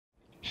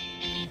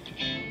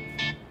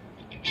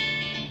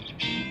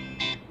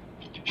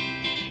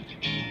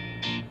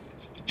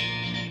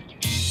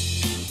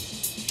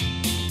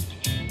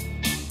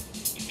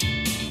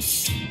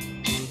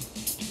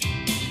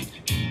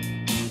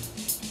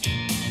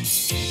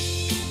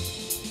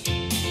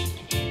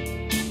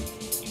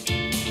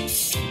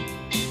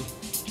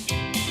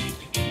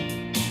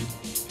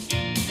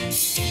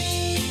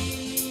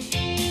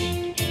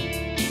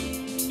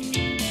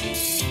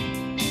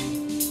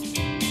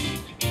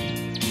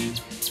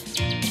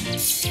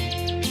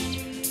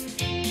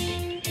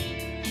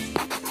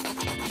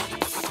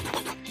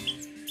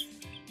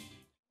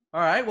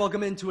All right,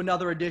 welcome into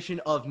another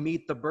edition of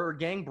Meet the Bird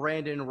Gang.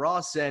 Brandon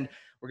Ross, and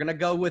we're going to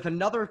go with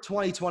another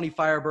 2020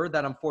 Firebird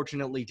that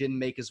unfortunately didn't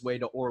make his way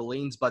to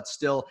Orleans, but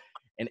still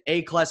an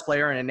A-class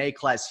player and an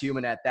A-class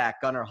human at that,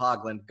 Gunnar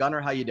Hoglund. Gunnar,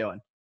 how you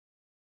doing?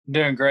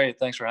 Doing great.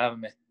 Thanks for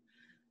having me.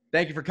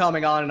 Thank you for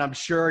coming on, and I'm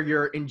sure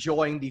you're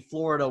enjoying the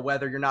Florida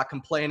weather. You're not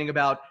complaining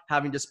about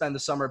having to spend the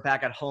summer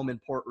back at home in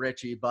Port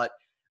Richey, but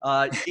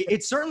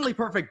it's certainly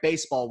perfect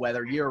baseball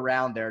weather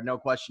year-round there, no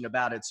question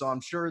about it. So I'm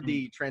sure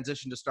the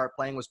transition to start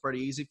playing was pretty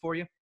easy for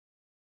you.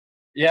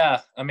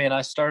 Yeah, I mean,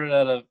 I started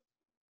at a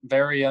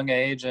very young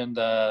age, and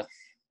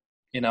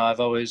I've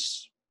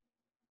always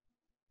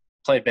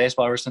played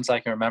baseball ever since I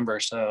can remember.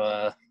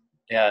 So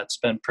yeah, it's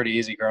been pretty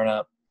easy growing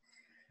up.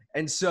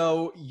 And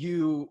so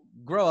you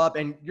grow up,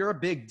 and you're a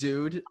big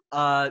dude.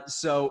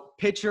 So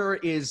pitcher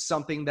is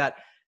something that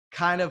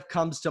kind of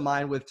comes to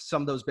mind with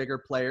some of those bigger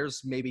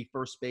players, maybe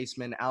first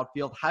baseman,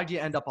 outfield. How'd you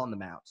end up on the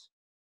mound?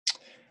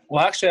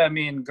 Well, actually, I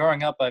mean,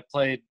 growing up, I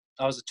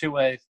was a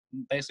two-way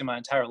basically my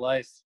entire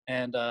life.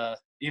 And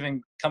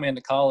even coming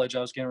into college,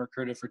 I was getting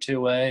recruited for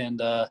two-way. And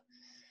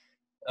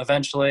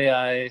eventually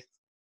I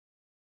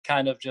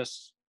kind of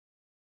just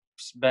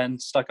been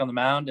stuck on the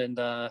mound. And,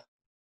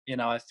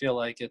 I feel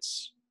like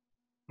it's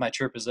my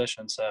true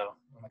position. So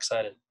I'm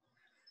excited.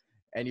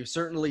 And you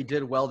certainly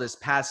did well this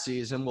past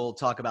season. We'll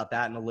talk about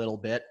that in a little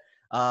bit.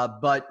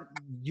 But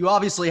you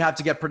obviously have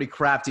to get pretty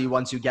crafty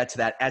once you get to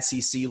that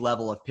SEC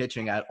level of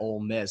pitching at Ole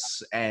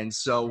Miss. And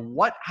so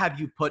what have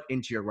you put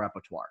into your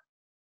repertoire?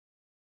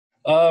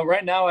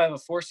 Right now I have a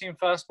four-seam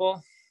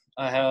fastball.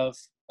 I have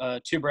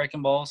two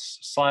breaking balls,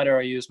 slider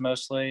I use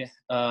mostly.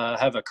 I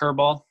have a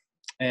curveball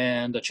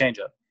and a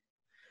changeup.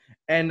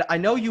 And I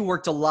know you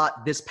worked a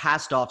lot this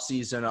past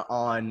offseason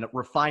on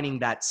refining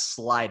that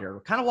slider.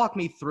 Kind of walk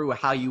me through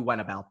how you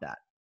went about that.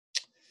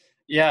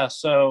 Yeah,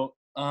 so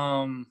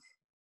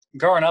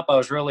growing up, I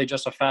was really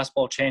just a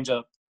fastball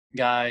changeup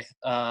guy,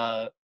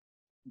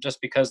 just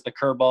because the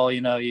curveball,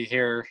 you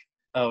hear,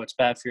 oh, it's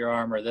bad for your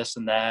arm or this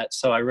and that.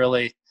 So I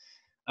really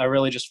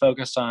just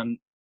focused on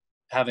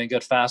having a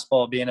good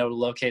fastball, being able to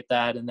locate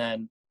that, and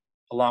then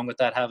along with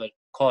that, have a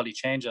quality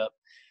changeup.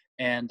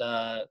 And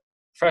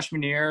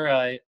freshman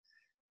year,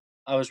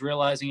 I was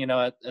realizing,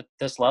 at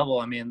this level,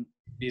 I mean,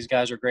 these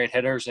guys are great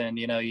hitters, and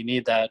you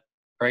need that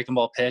breaking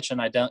ball pitch.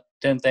 And I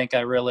didn't think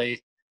it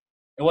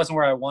wasn't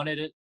where I wanted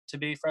it to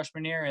be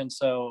freshman year. And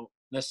so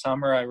this past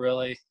summer, I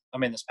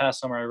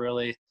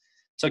really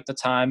took the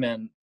time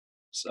and,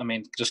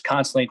 just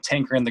constantly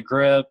tinkering the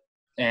grip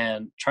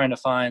and trying to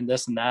find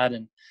this and that,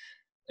 and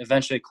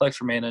eventually it clicked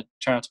for me, and it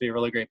turned out to be a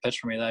really great pitch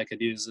for me that I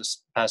could use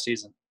this past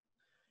season.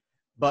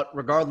 But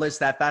regardless,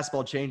 that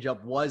fastball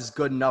changeup was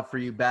good enough for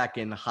you back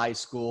in high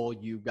school.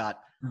 You got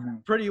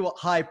pretty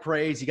high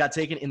praise. You got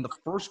taken in the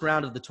first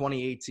round of the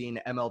 2018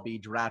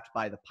 MLB draft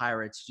by the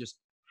Pirates. Just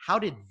how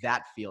did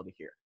that feel to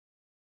hear?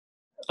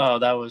 Oh,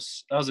 that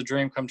was a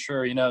dream come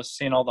true,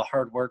 seeing all the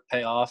hard work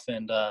pay off,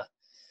 and,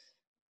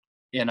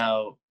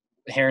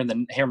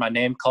 hearing my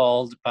name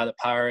called by the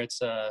Pirates.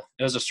 It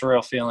was a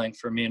surreal feeling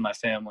for me and my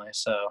family.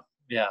 So,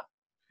 yeah.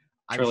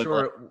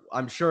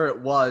 I'm sure it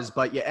was,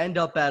 but you end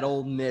up at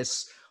Ole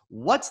Miss.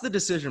 What's the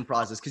decision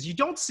process? Because you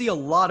don't see a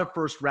lot of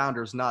first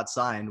rounders not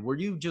signed. Were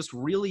you just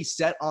really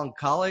set on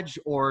college,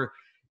 or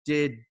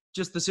did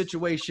just the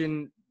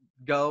situation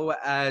go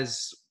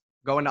as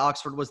going to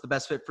Oxford was the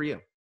best fit for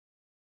you?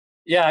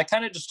 Yeah, I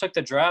kind of just took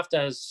the draft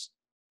as,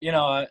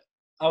 I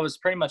was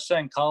pretty much set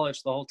in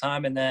college the whole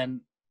time. And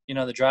then,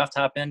 the draft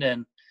happened,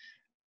 and,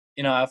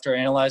 after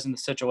analyzing the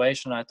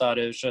situation, I thought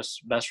it was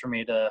just best for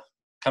me to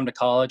come to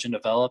college and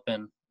develop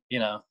and,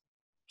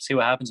 see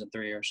what happens in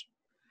 3 years.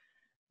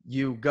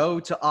 You go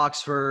to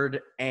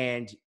Oxford,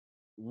 and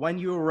when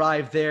you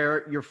arrive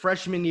there, your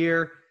freshman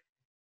year,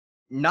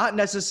 not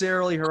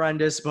necessarily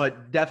horrendous,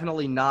 but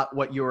definitely not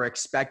what you were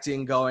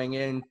expecting going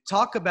in.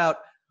 Talk about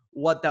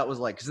what that was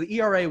like, because the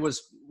ERA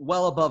was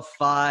well above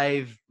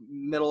 5,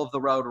 middle of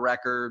the road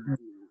record.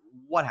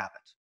 What happened?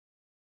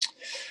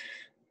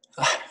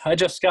 I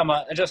just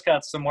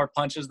got some more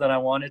punches than I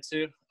wanted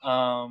to.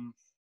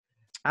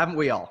 Haven't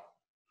we all?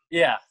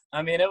 Yeah.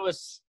 I mean, I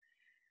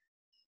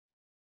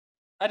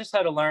just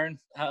had to learn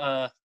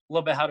a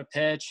little bit how to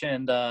pitch,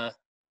 and,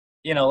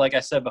 like I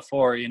said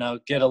before,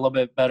 get a little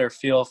bit better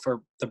feel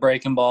for the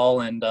breaking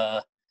ball. And,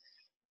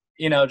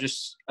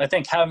 just, I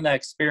think having that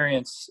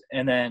experience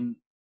and then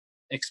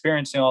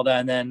experiencing all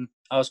that, and then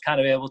I was kind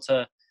of able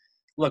to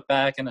look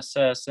back and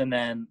assess, and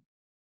then,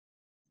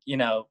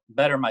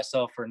 better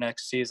myself for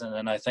next season.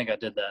 And I think I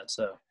did that.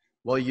 So.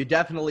 Well, you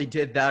definitely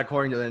did that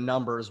according to the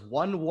numbers.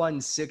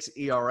 1.16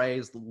 ERA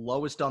is the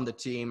lowest on the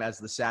team as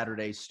the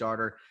Saturday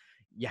starter.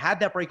 You had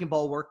that breaking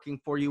ball working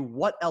for you.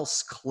 What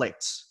else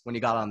clicked when you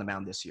got on the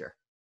mound this year?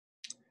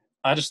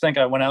 I just think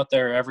I went out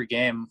there every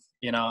game,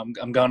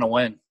 I'm going to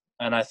win.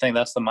 And I think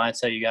that's the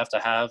mindset you have to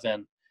have.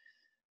 And,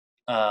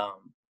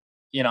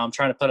 I'm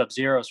trying to put up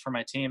zeros for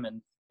my team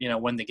and,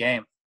 win the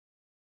game.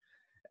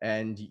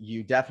 And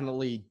you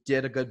definitely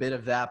did a good bit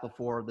of that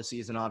before the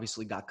season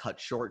obviously got cut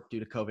short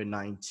due to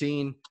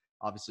COVID-19.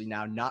 obviously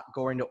now not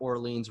going to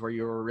Orleans where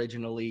you were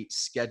originally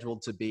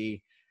scheduled to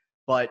be.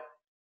 But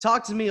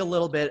talk to me a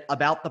little bit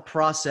about the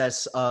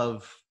process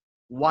of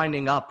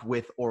winding up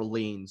with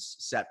Orleans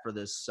set for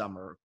this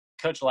summer.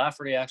 Coach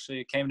Lafferty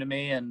actually came to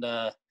me, and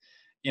I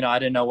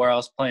didn't know where I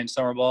was playing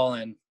summer ball,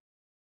 and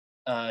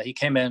he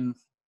came in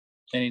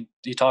and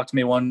he talked to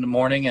me one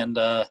morning and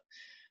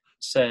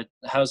said,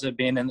 "How's it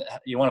being?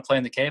 You want to play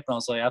in the Cape?" And I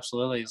was like,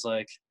 "Absolutely." He's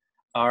like,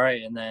 "All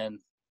right." And then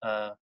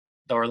the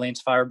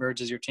Orleans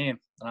Firebirds is your team,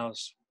 and I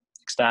was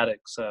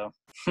ecstatic. So,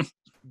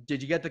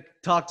 did you get to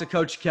talk to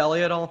Coach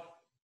Kelly at all?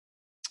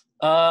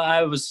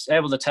 I was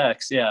able to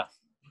text. Yeah.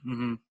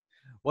 Mm-hmm.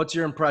 What's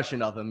your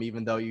impression of him,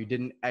 even though you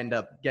didn't end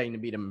up getting to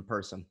meet him in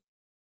person?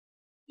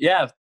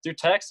 Yeah, through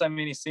text. I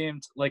mean, he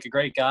seemed like a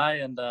great guy,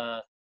 and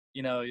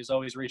he was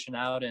always reaching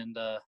out and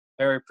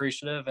very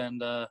appreciative.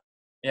 And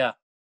yeah.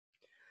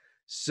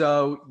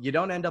 So you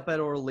don't end up at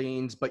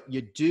Orleans, but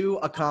you do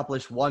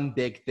accomplish one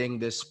big thing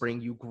this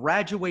spring. You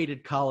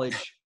graduated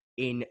college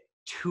in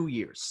 2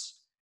 years.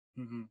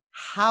 Mm-hmm.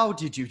 How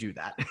did you do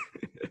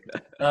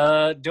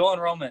that? Dual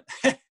enrollment.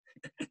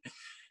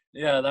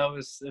 Yeah, I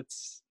was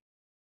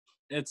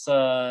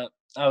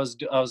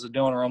a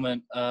dual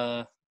enrollment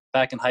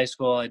back in high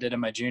school. I did in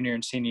my junior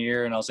and senior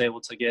year, and I was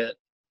able to get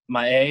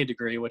my AA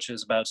degree, which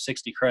is about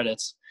 60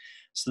 credits.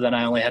 So then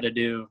I only had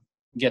to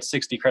get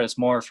 60 credits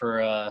more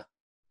for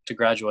to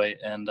graduate,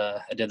 and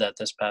I did that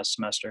this past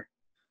semester.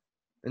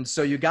 And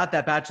so you got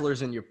that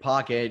bachelor's in your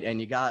pocket, and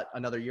you got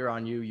another year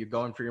on you. You're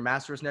going for your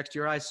master's next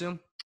year, I assume?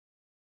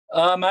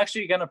 I'm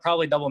actually going to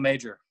probably double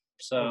major.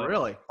 So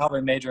really?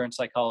 Probably major in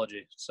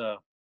psychology. So.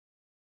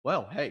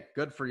 Well, hey,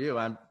 good for you.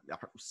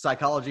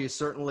 Psychology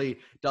certainly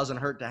doesn't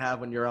hurt to have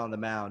when you're on the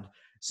mound.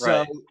 So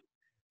right.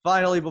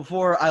 Finally,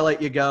 before I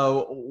let you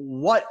go,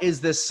 what is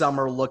this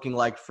summer looking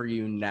like for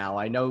you now?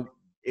 I know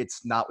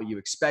it's not what you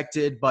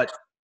expected, but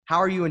how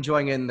are you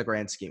enjoying it in the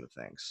grand scheme of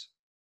things?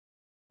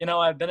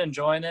 I've been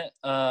enjoying it,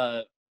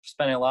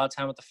 spending a lot of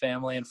time with the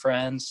family and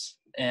friends.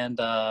 And,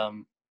 I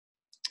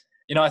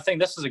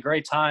think this is a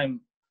great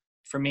time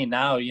for me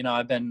now. You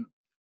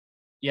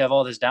have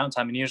all this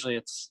downtime, and usually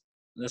it's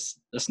this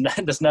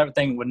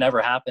thing would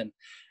never happen.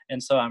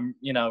 And so I'm,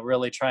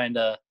 really trying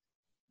to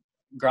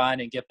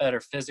grind and get better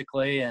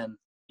physically, and,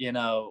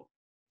 I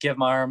gave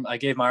my arm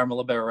a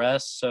little bit of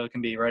rest so it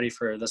can be ready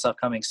for this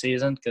upcoming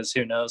season, because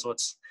who knows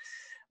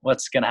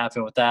what's going to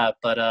happen with that.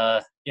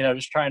 But,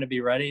 just trying to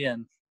be ready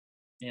and,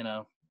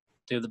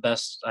 do the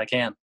best I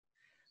can.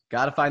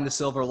 Got to find the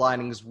silver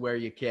linings where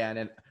you can.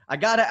 And I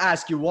got to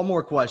ask you one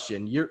more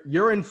question.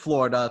 You're in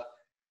Florida.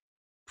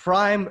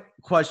 Prime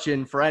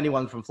question for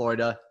anyone from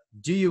Florida.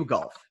 Do you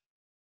golf?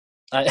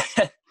 I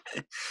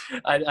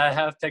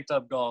have picked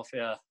up golf.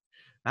 Yeah.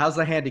 How's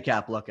the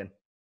handicap looking?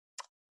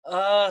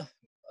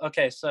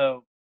 Okay.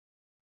 So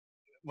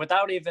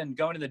without even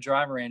going to the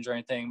driving range or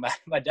anything,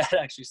 my dad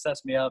actually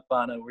sets me up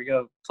on we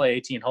go play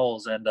 18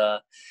 holes, and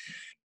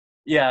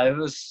yeah, it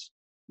was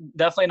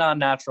definitely not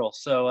natural.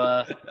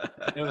 So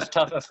it was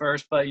tough at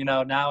first, but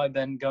now I've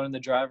been going to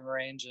the driving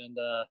range, and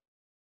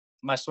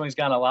my swing's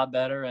gotten a lot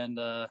better, and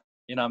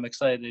I'm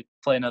excited to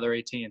play another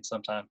 18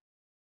 sometime.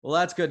 Well,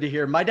 that's good to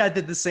hear. My dad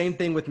did the same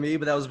thing with me,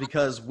 but that was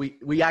because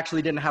we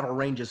actually didn't have our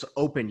ranges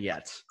open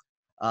yet.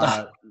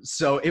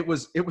 So it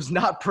was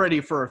not pretty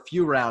for a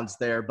few rounds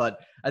there, but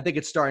I think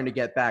it's starting to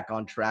get back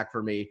on track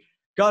for me.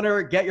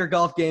 Gunnar, get your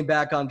golf game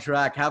back on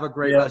track. Have a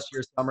great rest of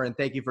your summer, and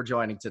thank you for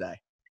joining today.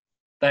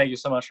 Thank you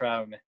so much for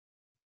having me.